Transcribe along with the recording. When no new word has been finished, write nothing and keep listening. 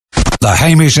The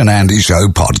Hamish and Andy Show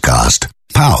podcast.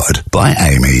 Powered by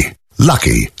Amy.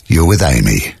 Lucky you're with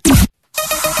Amy.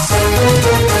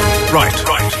 Right.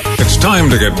 It's time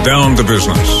to get down to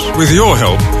business. With your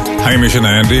help, Hamish and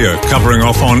Andy are covering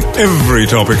off on every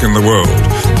topic in the world.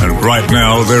 And right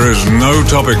now, there is no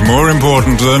topic more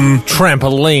important than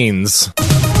trampolines.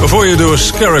 Before you do a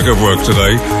skerrick of work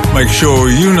today, make sure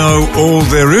you know all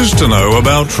there is to know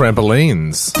about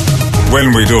Trampolines.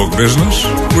 When we talk business,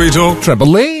 we talk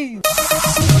Trampolines.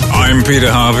 I'm Peter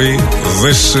Harvey.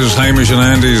 This is Hamish and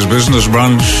Andy's Business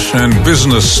Brunch, and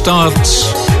business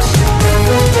starts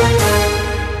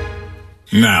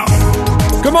now.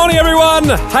 Good morning, everyone.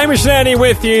 Hamish and Andy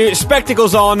with you.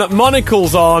 Spectacles on,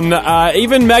 monocles on,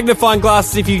 even magnifying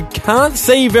glasses if you can't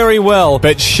see very well.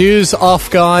 But shoes off,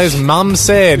 guys. Mum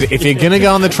said, if you're going to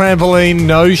go on the trampoline,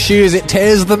 no shoes. It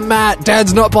tears the mat.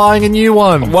 Dad's not buying a new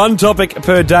one. One topic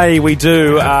per day we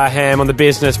do, Ham, on the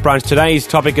Business Brunch. Today's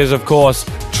topic is, of course,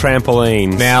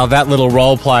 trampolines. Now, that little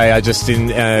role play I just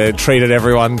treated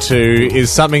everyone to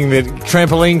is something that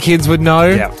trampoline kids would know.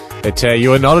 Yeah. But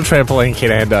you are not a trampoline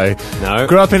kid, Ando. No.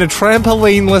 Grew up in a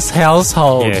trampolineless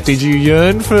household. Yes. Did you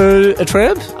yearn for a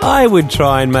tramp? I would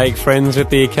try and make friends with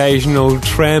the occasional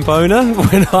tramp owner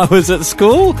when I was at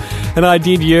school, and I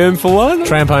did yearn for one.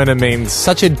 Tramp owner means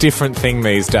such a different thing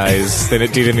these days than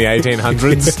it did in the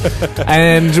 1800s.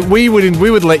 And we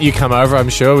would let you come over, I'm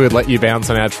sure. We would let you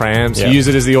bounce on our trams, use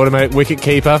it as the automatic wicket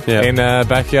keeper in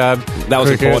backyard. That was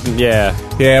cricket. important, yeah.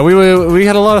 Yeah, we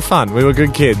had a lot of fun. We were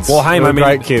good kids. Well, hey, we were I mean,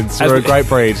 great kids. We were a great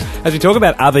breed. As we talk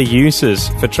about other uses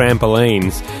for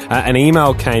trampolines, an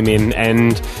email came in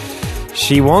and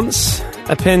she wants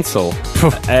a pencil.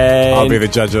 I'll be the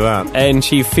judge of that. And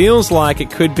she feels like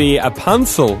it could be a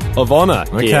pencil of honour.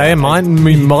 Okay,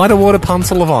 we might award a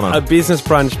pencil of honour. A Business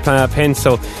Brunch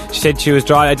pencil. She said she was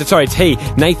driving...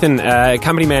 Nathan,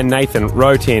 company man Nathan,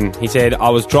 wrote in. He said, I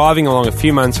was driving along a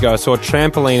few months ago. I saw a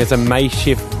trampoline as a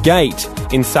makeshift gate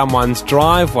in someone's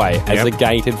driveway as the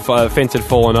gate fence had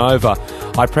fallen over.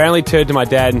 I proudly turned to my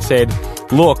dad and said,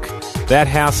 look, that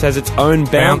house has its own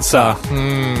bouncer.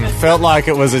 Felt like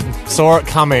it was saw it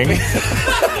coming.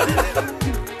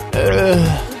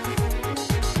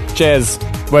 Jez,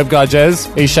 web guy Jez,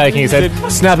 he's shaking his head.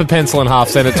 Snap a pencil in half,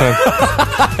 send it to him.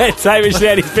 It's Hamish and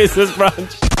Andy's Business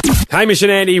Brunch. Hamish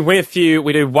and Andy with you.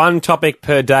 We do one topic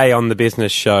per day on the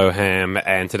business show, Ham,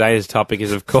 and today's topic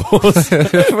is, of course...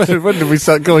 When did we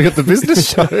start calling it the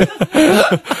business show?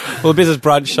 Well, the Business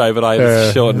Brunch show, but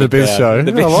I shortened the biz show. I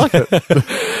like it.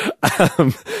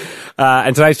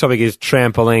 And today's topic is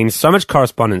trampolines. So much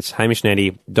correspondence,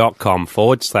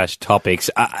 hamishandandy.com/topics.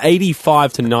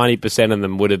 85 to 90% of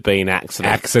them would have been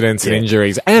accidents And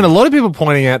injuries. And a lot of people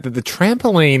pointing out that the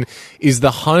trampoline is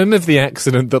the home of the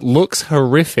accident that looks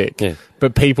horrific. Yeah.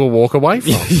 But people walk away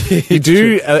from. You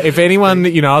do. If anyone,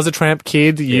 I was a tramp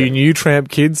kid. You knew tramp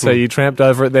kids, so you tramped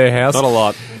over at their house. Not a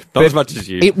lot. Not as much as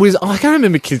you. It was. I can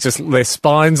remember kids just their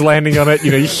spines landing on it.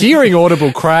 Hearing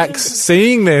audible cracks,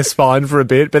 seeing their spine for a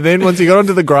bit, but then once you got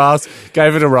onto the grass,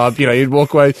 gave it a rub. You'd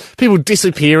walk away. People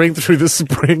disappearing through the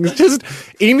springs. Just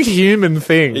inhuman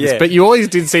things. Yeah. But you always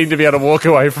did seem to be able to walk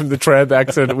away from the tramp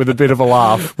accident with a bit of a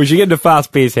laugh. We should get into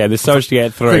fast biz here. There's so much to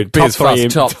get through. Top three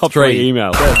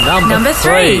emails. Number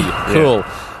three. Cool.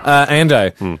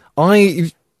 Ando,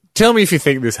 tell me if you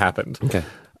think this happened. Okay.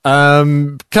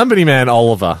 Company man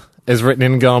Oliver has written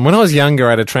in and gone, when I was younger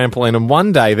I had a trampoline and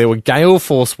one day there were gale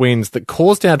force winds that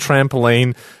caused our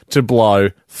trampoline to blow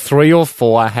 3 or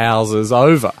 4 houses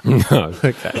over. No.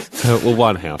 Okay. Well,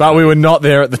 one house. But we were not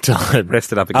there at the time.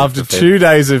 Rested up against After 2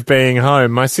 days of being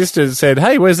home, my sister said,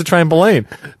 hey, where's the trampoline?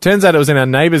 Turns out it was in our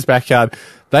neighbour's backyard.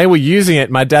 They were using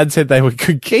it. My dad said they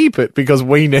could keep it because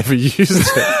we never used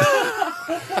it.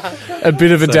 A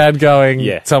bit of a dad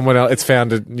going, someone else, it's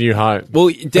found a new home. Well,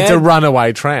 it's a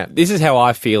runaway tramp. This is how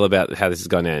I feel about how this has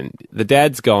gone down. The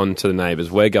dad's gone to the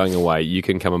neighbours, we're going away, you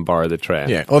can come and borrow the tram.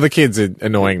 Yeah, or the kids are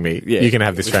annoying me. Yeah. You can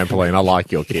have this trampoline, I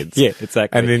like your kids. Yeah,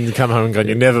 exactly. And then you come home and go,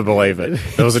 you never believe it.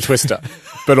 There was a twister,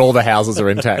 but all the houses are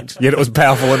intact. Yet it was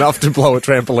powerful enough to blow a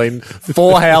trampoline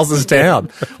 4 houses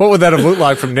down. What would that have looked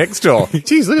like from next door?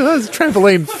 Jeez, look at that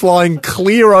trampoline flying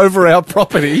clear over our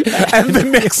property. And the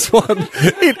next one,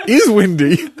 it is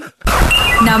windy.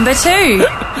 Number 2.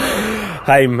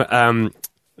 Hey,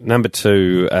 number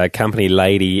 2, company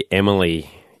lady Emily,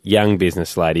 young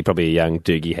business lady, probably a young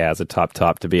Doogie Howser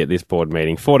type to be at this board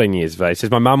meeting, 14 years of age,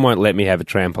 says, my mum won't let me have a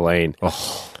trampoline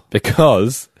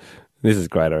because, this is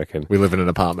great, I reckon. We live in an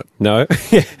apartment. No,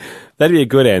 that'd be a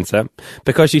good answer,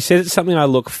 because she says it's something I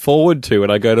look forward to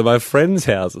when I go to my friends'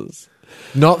 houses.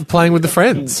 Not playing with the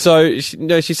friends. So,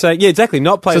 she's saying, yeah, exactly,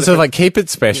 not playing So with sort of like keep it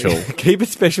special. Keep it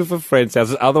special for friends'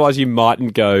 houses, otherwise you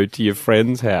mightn't go to your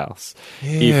friend's house.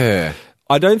 Yeah.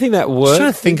 I don't think that I'm works.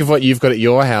 trying to think of what you've got at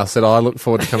your house that I look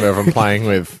forward to coming over and playing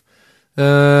with.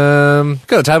 Got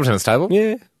a table tennis table.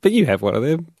 Yeah, but you have one of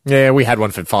them. Yeah, we had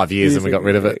one for 5 years and we got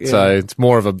rid of it. Yeah. So it's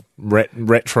more of a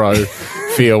retro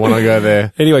feel when I go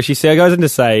there. Anyway, she goes on to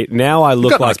say, now I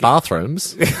look Got like... nice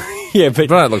bathrooms. Yeah, but...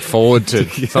 But I don't look forward to...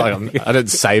 It's like I don't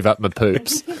save up my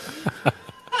poops. Do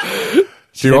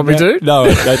you want me to? No,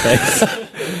 no thanks.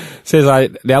 Says, I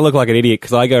now look like an idiot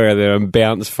because I go around there and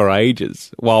bounce for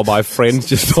ages while my friend's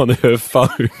just on her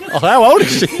phone. Oh, how old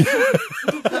is she?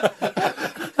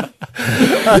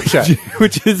 Okay.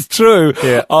 Which is true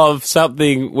Yeah. of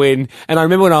something when... And I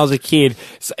remember when I was a kid,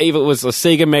 if it was a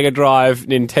Sega Mega Drive,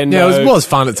 Nintendo... Yeah, it was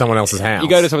fun at someone else's house. You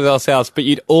go to someone else's house, but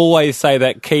you'd always say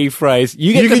that key phrase.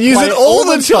 You You to can use play it all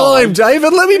the time,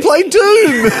 David. Let me play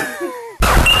Doom.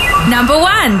 Number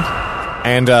 1.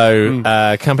 And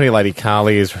company lady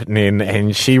Carly has written in,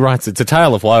 and she writes, it's a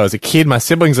tale of woe. As a kid, my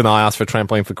siblings and I asked for a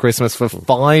trampoline for Christmas for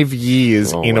 5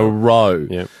 years in a row.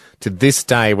 Yep. To this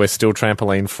day, we're still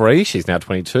trampoline free. She's now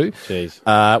 22.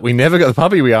 Jeez. We never got the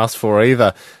puppy we asked for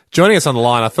either. Joining us on the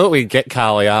line, I thought we'd get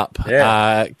Carly up.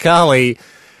 Yeah. Carly,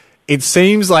 it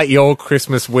seems like your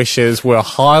Christmas wishes were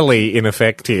highly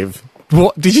ineffective.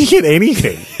 What, did you get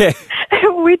anything?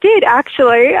 We did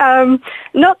actually.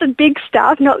 Not the big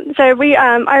stuff. I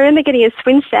remember getting a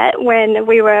swing set when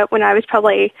I was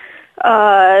probably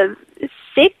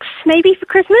 6 maybe for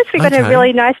Christmas. We got a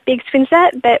really nice big swing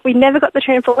set, but we never got the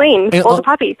trampoline or the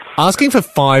puppy. Asking for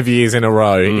 5 years in a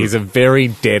row is a very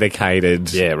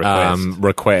dedicated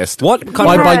request. What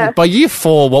kind of by year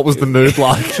 4, what was the mood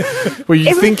like? Were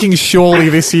you thinking surely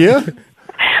this year?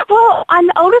 Well, I'm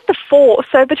the oldest of 4,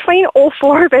 so between all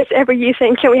 4 of us every year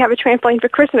saying, can we have a trampoline for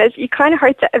Christmas, you kind of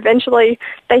hope that eventually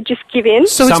they just give in.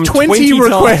 So Some it's 20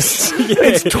 requests.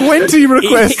 It's 20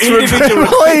 requests for a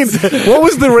trampoline. What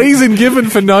was the reason given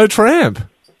for no tramp?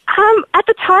 At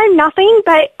the time, nothing,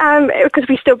 but because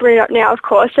we still bring it up now, of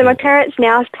course. So my parents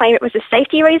now claim it was a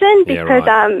safety reason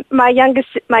because my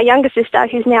younger sister,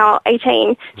 who's now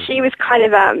 18, she was kind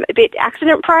of a bit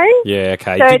accident prone. Yeah,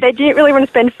 okay. So they didn't really want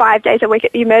to spend 5 days a week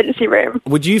at the emergency room.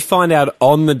 Would you find out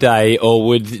on the day, or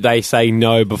would they say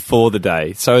no before the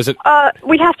day? So is it...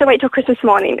 We'd have to wait till Christmas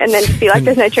morning and then just be like,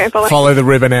 there's no trampoline. Follow the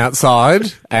ribbon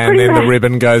outside, and Pretty then the much.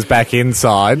 ribbon goes back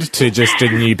inside to just a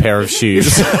new pair of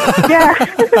shoes. Yeah.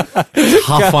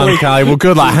 Tough one, Carly. Well,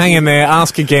 good luck. Hang in there.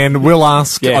 Ask again. We'll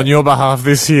ask on your behalf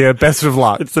this year. Best of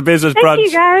luck. It's the Business Thank Brunch.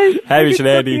 you, guys. Hamish and Good to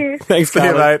Andy. talk to you. Thanks, See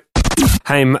you, Carly. mate.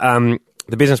 Haim,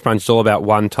 the Business Brunch is all about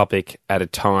one topic at a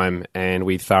time, and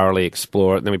we thoroughly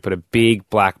explore it. And then we put a big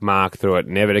black mark through it,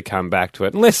 never to come back to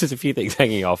it, unless there's a few things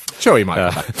hanging off. Sure, you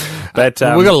might. But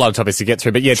we've got a lot of topics to get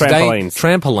through. But yeah, trampolines.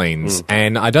 today, trampolines.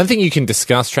 And I don't think you can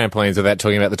discuss trampolines without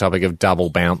talking about the topic of double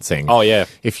bouncing. Oh, yeah.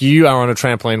 If you are on a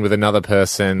trampoline with another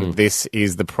person, this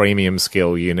is the premium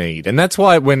skill you need. And that's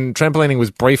why when trampolining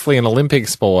was briefly an Olympic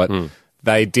sport,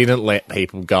 they didn't let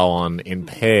people go on in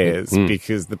pairs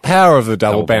because the power of the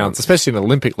double bounce, especially at an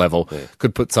Olympic level,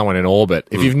 could put someone in orbit.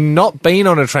 If you've not been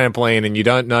on a trampoline and you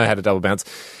don't know how to double bounce,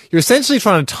 you're essentially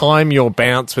trying to time your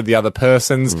bounce with the other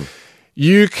person's.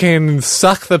 You can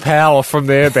suck the power from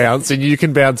their bounce and you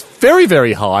can bounce very,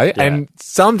 very high. Yeah. And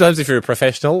sometimes if you're a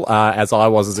professional, as I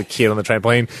was as a kid on the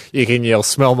trampoline, you can yell,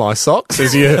 smell my socks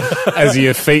as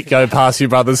your feet go past your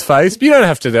brother's face. But you don't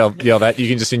have to yell that. You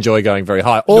can just enjoy going very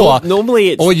high. Or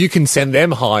normally or you can send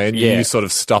them high and you sort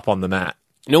of stop on the mat.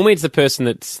 Normally it's the person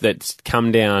that's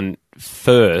come down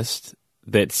first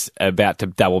that's about to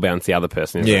double bounce the other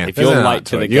person. Yeah, if you're late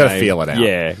to the game, you got to feel it out.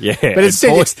 Yeah. But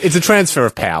it's a transfer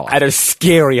of power at a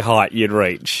scary height you'd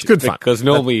reach. Good fun because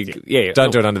normally,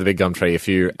 don't do it under the big gum tree. If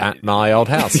you're at my old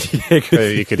house, you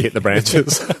could hit the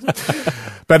branches.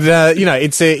 But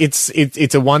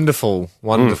it's a wonderful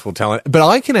talent. But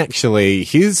I can actually.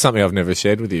 Here's something I've never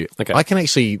shared with you. Okay. I can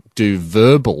actually do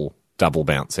verbal double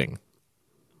bouncing.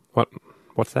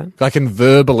 What's that? I can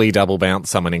verbally double bounce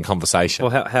someone in conversation.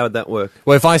 Well, how would that work?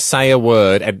 Well, if I say a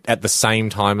word at the same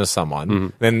time as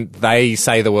someone, then they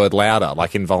say the word louder,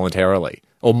 like involuntarily,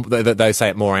 or they say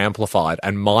it more amplified,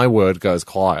 and my word goes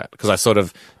quiet because I sort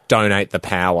of donate the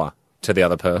power to the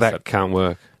other person. That can't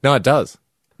work. No, it does.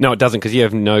 No, it doesn't because you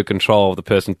have no control of the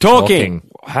person talking.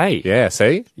 Hey. Yeah,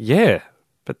 see? Yeah.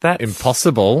 But that's...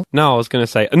 Impossible. No, I was going to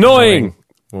say annoying.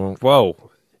 Well, whoa.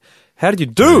 How did you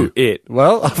do it?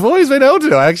 Well, I've always been able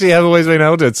to. I actually have always been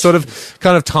able to. It's sort of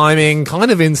kind of timing, kind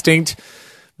of instinct,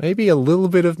 maybe a little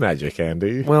bit of magic,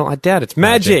 Andy. Well, I doubt it's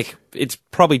magic. It's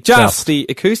probably just the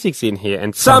acoustics in here,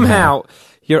 and somehow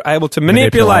you're able to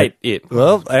manipulate it.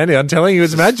 Well, Andy, I'm telling you,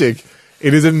 it's magic.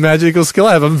 It is a magical skill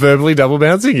I have. I'm verbally double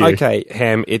bouncing you. Okay,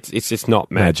 Ham, it's just not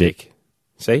magic.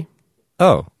 See?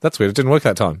 Oh, that's weird. It didn't work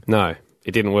that time. No,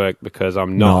 it didn't work because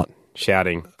I'm not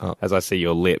shouting as I see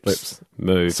your lips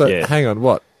move. So, yeah. hang on,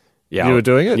 what? Yeah, you were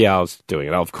doing it? Yeah, I was doing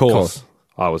it. Of course.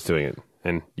 I was doing it.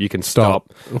 And you can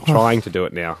stop trying to do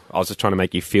it now. I was just trying to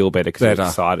make you feel better because I was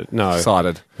excited. No.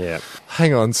 Excited. Yeah.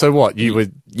 Hang on, so what? You were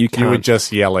can't.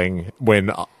 just yelling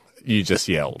when you just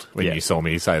yelled when you saw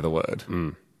me say the word.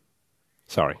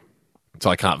 Sorry. So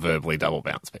I can't verbally double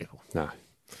bounce people. No.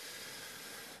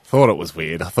 Thought it was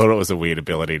weird. I thought it was a weird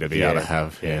ability to be able to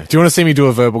have. Yeah. Do you want to see me do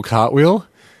a verbal cartwheel?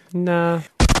 Nah.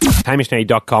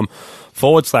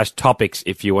 HamishNetty.com/topics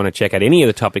if you want to check out any of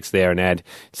the topics there and add.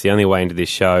 It's the only way into this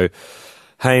show.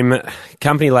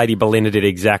 Company lady Belinda did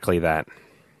exactly that.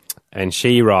 And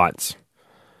she writes,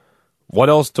 what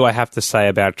else do I have to say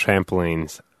about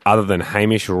trampolines other than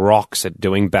Hamish rocks at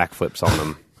doing backflips on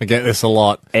them? I get this a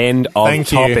lot. End of Thank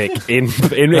topic.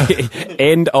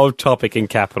 End of topic in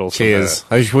capitals. Cheers.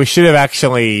 We should have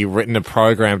actually written a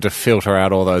program to filter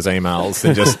out all those emails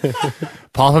and just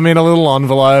pop them in a little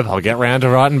envelope. I'll get round to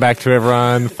writing back to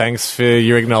everyone. Thanks for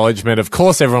your acknowledgement. Of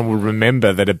course, everyone would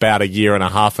remember that about a year and a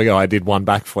half ago I did one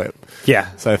backflip. Yeah.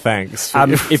 So thanks.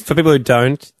 For people who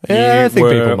don't, I think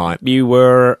people might. You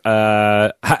were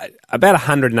about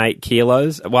 108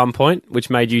 kilos at one point, which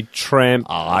made you tramp.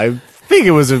 I think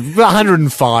it was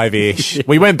 105-ish.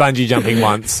 We went bungee jumping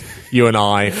once, you and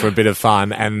I, for a bit of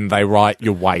fun, and they write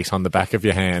your weight on the back of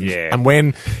your hand. Yeah. And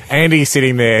when Andy's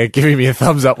sitting there giving me a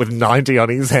thumbs up with 90 on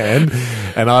his hand,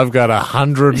 and I've got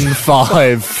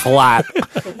 105 flat,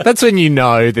 that's when you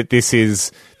know that this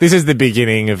is the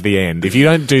beginning of the end. If you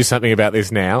don't do something about this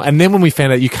now, and then when we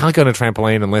found out you can't go on a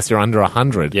trampoline unless you're under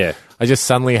 100, I just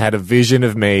suddenly had a vision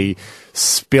of me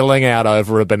spilling out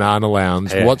over a banana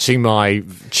lounge, watching my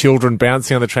children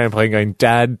bouncing on the trampoline going,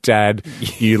 Dad,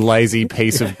 you lazy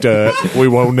piece of dirt. We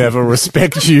will never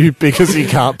respect you because you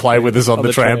can't play with us on the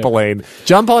trampoline.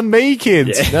 Jump on me,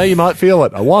 kids. Yeah. No, you might feel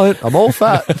it. I won't. I'm all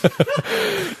fat.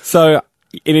 So,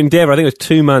 in Endeavour, I think it was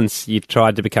 2 months you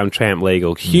tried to become tramp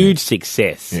legal. Huge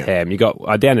success. You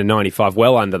got down to 95,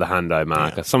 well under the hundo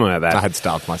marker, something like that. I had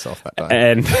starved myself that day.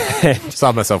 And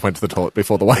starved myself, went to the toilet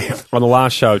before the weigh-in. On the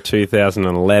last show of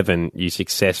 2011, you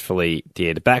successfully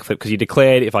did a backflip because you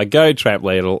declared, if I go tramp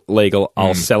legal,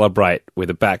 I'll celebrate with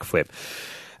a backflip.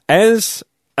 As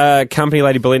company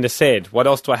lady Belinda said, what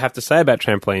else do I have to say about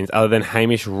trampolines other than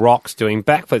Hamish rocks doing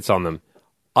backflips on them?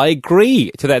 I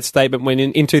agree to that statement when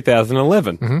in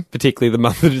 2011, particularly the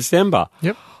month of December.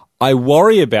 Yep. I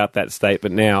worry about that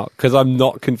statement now because I'm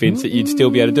not convinced that you'd still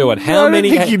be able to do it. I don't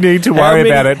think you need to worry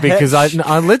about it because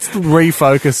let's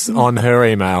refocus on her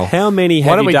email. How many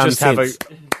have you done since?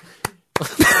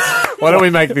 Why don't we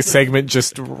make this segment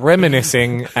just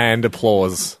reminiscing and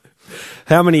applause?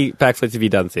 How many backflips have you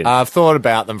done since? I've thought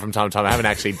about them from time to time. I haven't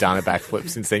actually done a backflip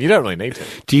since then. You don't really need to.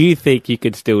 Do you think you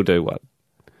could still do one?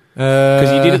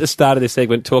 Because you did at the start of this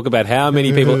segment talk about how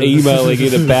many people emailing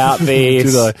in about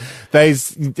this. They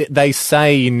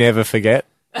say you never forget.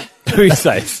 Who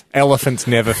says? Elephants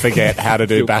never forget how to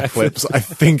do backflips, I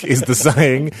think is the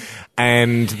saying.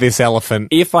 And this elephant...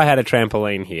 If I had a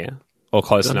trampoline here, or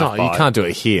close enough by... No, you can't do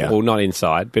it here. Well, not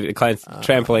inside, but a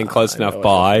trampoline close enough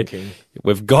by...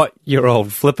 We've got your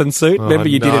old flippin' suit. Remember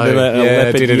you did it in a leopard?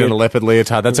 I did it in a leopard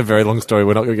leotard. That's a very long story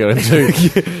we're not going to go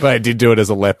into. But I did do it as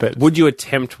a leopard. Would you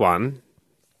attempt one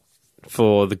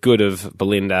for the good of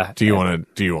Belinda? Do you want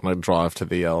to drive to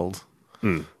the old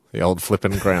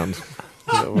flippin' ground?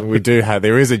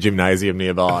 There is a gymnasium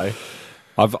nearby.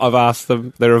 I've asked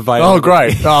them. They're available. Oh,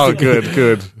 great. Oh,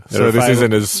 good. So this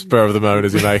isn't as spur of the moment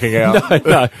as you're making out.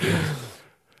 No.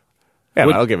 Yeah,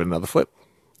 I'll give it another flip.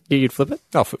 You'd flip it?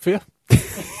 I'll flip for you.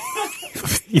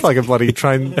 You're like a bloody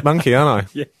trained monkey, aren't I?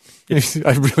 Yeah.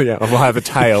 I really am. I'll have a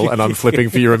tail and I'm flipping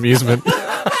for your amusement.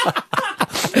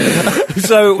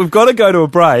 So we've got to go to a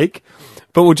break,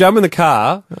 but we'll jump in the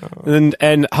car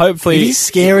and hopefully... It is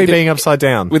scary being upside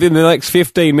down. Within the next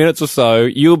 15 minutes or so,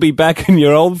 you'll be back in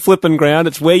your old flipping ground.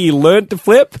 It's where you learnt to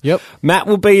flip. Yep. Matt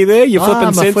will be there, your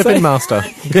flipping sensei. I'm a flipping master.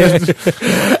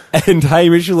 And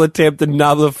Hamish will attempt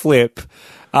another flip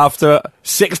after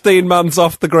 16 months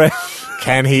off the ground.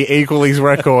 Can he equal his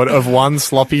record of one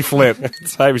sloppy flip?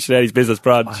 It's Hamish and Andy's Business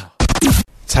Brunch. Wow.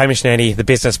 It's Hamish and Andy, the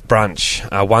Business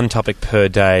Brunch. One topic per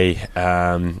day.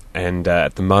 And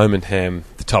at the moment, Ham,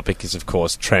 the topic is, of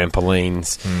course,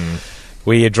 trampolines.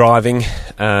 We are driving.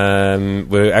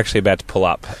 We're actually about to pull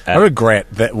up. I regret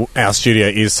that our studio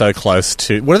is so close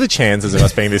to... What are the chances of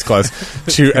us being this close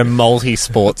to a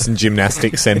multi-sports and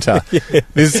gymnastics centre?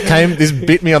 This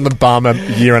bit me on the bum a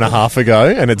year and a half ago,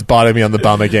 and it's biting me on the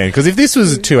bum again. Because if this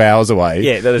was 2 hours away,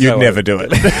 you'd never do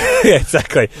it. Yeah,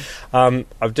 exactly.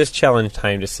 I've just challenged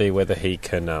Hame to see whether he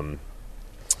can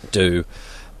do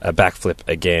a backflip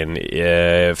again.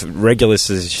 Regulars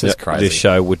to this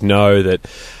show would know that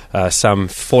some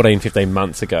 14, 15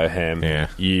 months ago, Ham,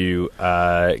 you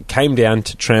came down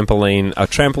to a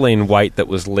trampoline weight that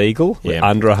was legal,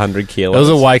 under 100 kilos. It was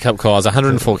a wake-up call. I was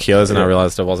 104 kilos, and I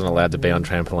realised I wasn't allowed to be on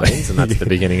trampolines, and that's the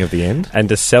beginning of the end. And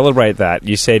to celebrate that,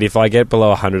 you said, if I get below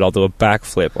 100, I'll do a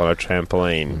backflip on a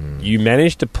trampoline. You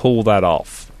managed to pull that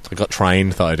off. I got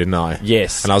trained, though, didn't I?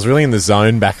 Yes. And I was really in the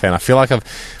zone back then. I feel like I've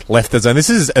left the zone. This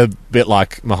is a bit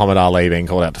like Muhammad Ali being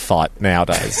called out to fight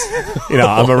nowadays.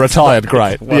 I'm a retired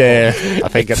great. Well, I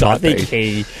think it might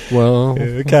be.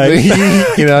 Okay.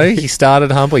 He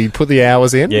started humble. He put the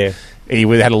hours in. Yeah. He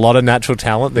had a lot of natural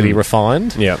talent that he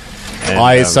refined. Yeah. And,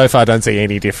 I so far don't see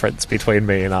any difference between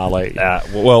me and Ali.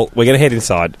 Well, we're going to head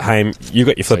inside. Hame, you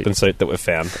got your flipping suit that we've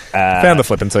found. Found the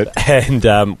flipping suit. And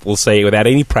we'll see, without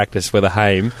any practice, whether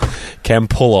Hame can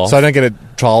pull off. So I don't get a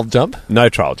trial jump? No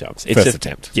trial jumps. It's first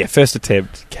attempt. Yeah, first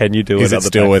attempt. Can you do it? Is it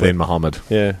still within Muhammad?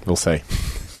 Yeah. We'll see.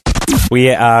 We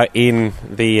are in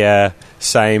the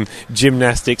same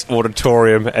gymnastics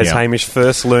auditorium as Hamish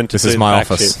first learnt to do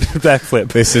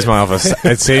backflip. This is my office.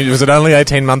 Was it only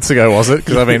 18 months ago, was it?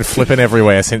 Because I've been flipping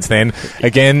everywhere since then.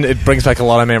 Again, it brings back a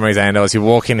lot of memories, Ando, as you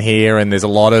walk in here and there's a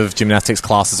lot of gymnastics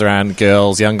classes around,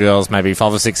 young girls, maybe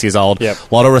 5 or 6 years old. Yep.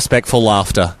 A lot of respectful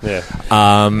laughter. Yeah.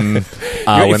 You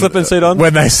got your flipping suit on?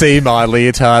 When they see my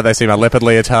leotard, they see my leopard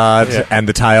leotard and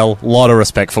the tail, a lot of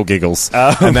respectful giggles.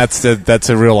 And that's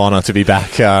a real honour to be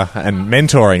back and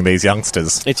mentoring these youngsters.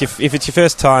 If it's your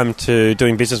first time to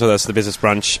doing business with us at the Business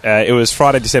Brunch, it was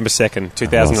Friday, December 2nd,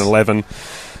 2011,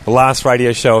 the last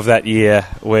radio show of that year,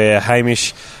 where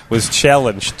Hamish was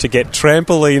challenged to get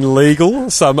trampoline legal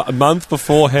a month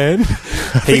beforehand.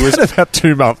 He had about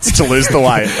 2 months to lose the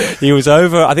weight. He was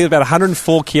over, I think, about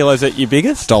 104 kilos at your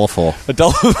biggest. $1.04.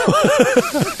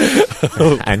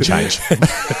 $1.04. And change.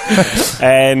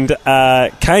 And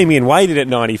came in, weighted at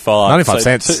 95. 95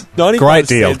 cents. 95 great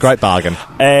deal, cents. great bargain.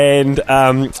 And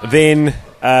then...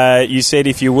 you said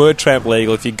if you were tramp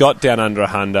legal, if you got down under a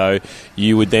hundo,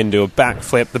 you would then do a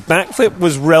backflip. The backflip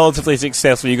was relatively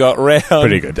successful. You got round.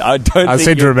 Pretty good. I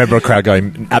seem to remember a crowd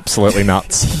going absolutely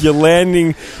nuts. Your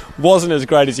landing wasn't as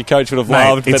great as your coach would have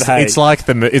loved, but hey. It's like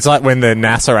when the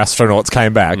NASA astronauts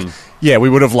came back. Yeah,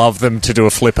 we would have loved them to do a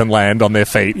flip and land on their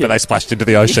feet, but they splashed into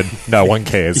the ocean. No one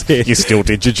cares. You still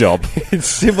did your job. It's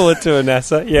similar to a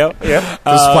NASA. Yep.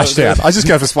 Splashdown. I just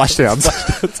go for splashdowns.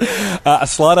 A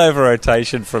slight over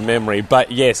rotation from memory,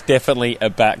 but yes, definitely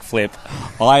a backflip.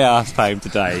 I asked him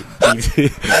today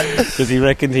because he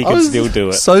reckoned he could still do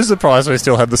it. So surprised we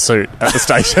still had the suit at the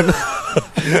station.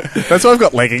 That's why I've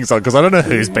got leggings on, because I don't know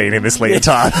who's been in this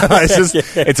leotard.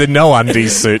 It's a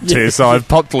no-undies suit too, so I've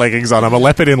popped leggings on. I'm a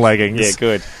leopard in leggings. Yeah,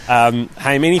 good.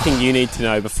 Hame, anything you need to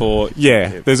know before...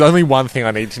 Yeah, there's only one thing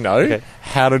I need to know. Okay.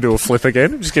 How to do a flip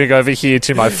again. I'm just going to go over here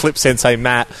to my flip sensei,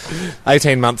 Matt.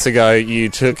 18 months ago, you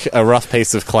took a rough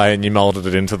piece of clay and you moulded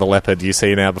it into the leopard you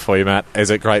see now before you, Matt. Is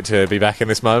it great to be back in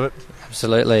this moment?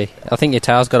 Absolutely. I think your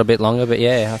tail's got a bit longer, but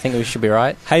yeah, I think we should be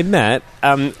right. Hey, Matt,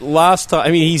 last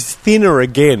time... he's thinner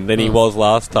again than he was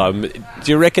last time. Do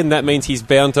you reckon that means he's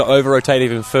bound to over-rotate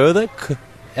even further?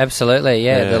 Absolutely,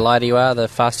 yeah. The lighter you are, the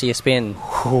faster you spin.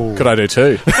 Ooh. Could I do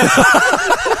too?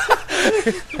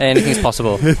 Anything's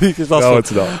possible. No,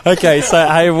 it's not. Okay, so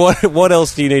hey, what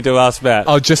else do you need to ask Matt?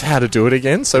 Oh, just how to do it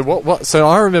again. So what? So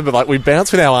I remember, we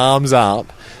bounce with our arms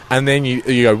up, and then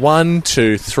you go 1,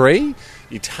 2, 3.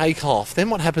 You take off. Then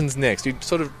what happens next? You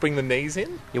sort of bring the knees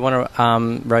in. You want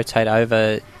to rotate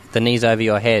over the knees over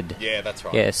your head. Yeah, that's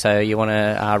right. Yeah, so you want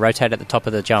to rotate at the top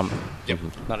of the jump. Yep.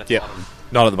 Not at the bottom.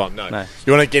 Not at the bottom, no.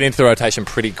 You want to get into the rotation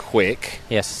pretty quick.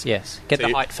 Yes. Get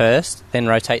the height first, then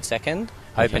rotate second,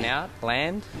 open out,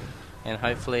 land, and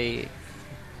hopefully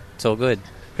it's all good.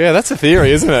 Yeah, that's a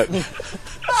theory, isn't it?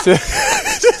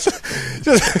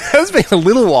 It's been a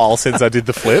little while since I did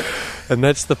the flip. And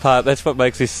that's what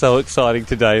makes this so exciting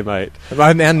today, mate.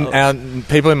 And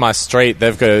people in my street,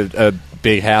 they've got a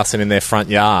big house, and in their front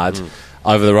yard,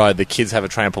 over the road, the kids have a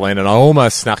trampoline, and I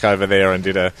almost snuck over there and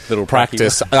did a little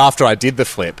practice after I did the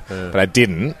flip, but I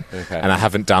didn't, and I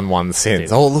haven't done one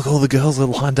since. Oh, look, all the girls are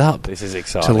lined up. This is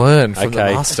exciting. To learn from the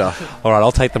master. All right,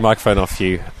 I'll take the microphone off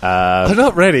you. I'm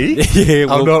not ready. Yeah,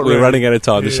 we're running out of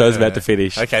time. The show's about to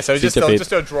finish. Okay, so just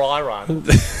do a dry run.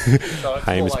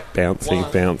 Haim's bouncing.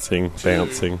 3,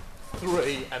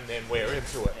 and then we're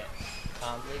into it.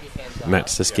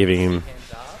 Matt's just giving him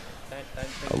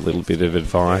a little bit of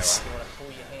advice,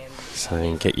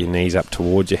 saying get your knees up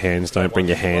towards your hands, don't bring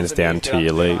your hands down to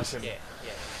your legs.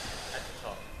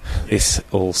 This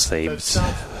all seems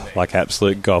like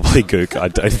absolute gobbledygook. I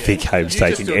don't think Haim's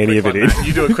taking any of it in.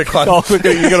 You do a quick one. Oh,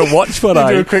 you got to watch what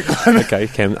I do a quick one. Okay,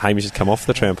 Hamish has come off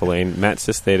the trampoline. Matt's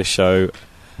just there to show.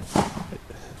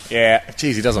 Yeah,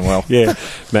 geez, he doesn't well. Yeah,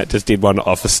 Matt just did one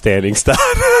off a standing start.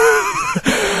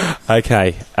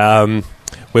 Okay,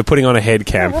 we're putting on a head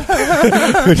cam,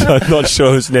 which I'm not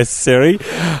sure is necessary. Is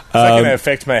that going to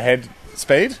affect my head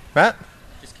speed, Matt?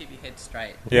 Just keep your head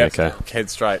straight. Yeah, okay. Head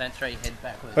straight. Don't throw your head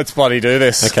backwards. Let's bloody do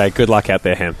this. Okay, good luck out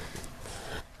there, Ham.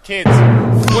 Kids,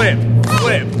 flip.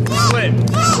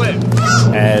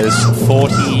 As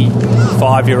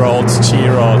 45-year-olds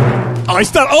cheer on. Oh,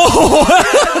 he's done. Oh!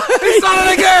 He's done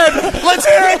it again! Let's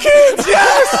hear it, kids!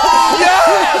 Yes!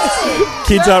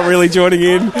 Kids aren't really joining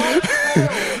in.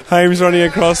 Haim's running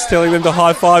across, telling them to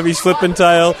high-five his flippin'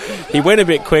 tail. He went a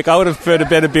bit quick. I would have preferred a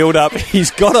better build-up.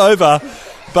 He's got over.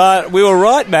 But we were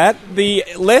right, Matt. The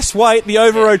less weight, the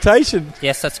over-rotation.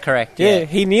 Yes, that's correct. Yeah,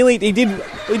 he did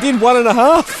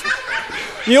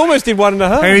 1.5. He almost did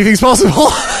 1.5. Anything's possible.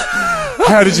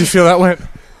 How did you feel that went?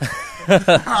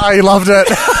 I loved it.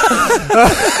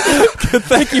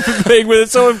 Thank you for being with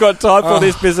us. All we've got time for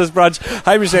this business brunch.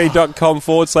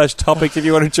 HamishNetty.com/topics if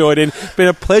you want to join in. Been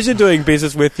a pleasure doing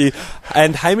business with you.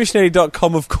 And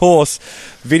HamishNetty.com, of course.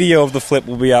 Video of the flip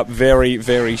will be up very,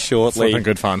 very shortly. It's been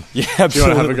good fun. Yeah, absolutely. Do you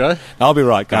want to have a go? I'll be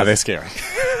right, guys. No, they're scary.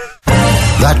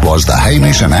 That was the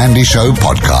Hamish and Andy Show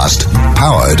podcast,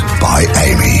 powered by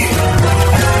Amy.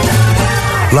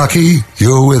 Lucky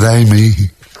you're with Amy.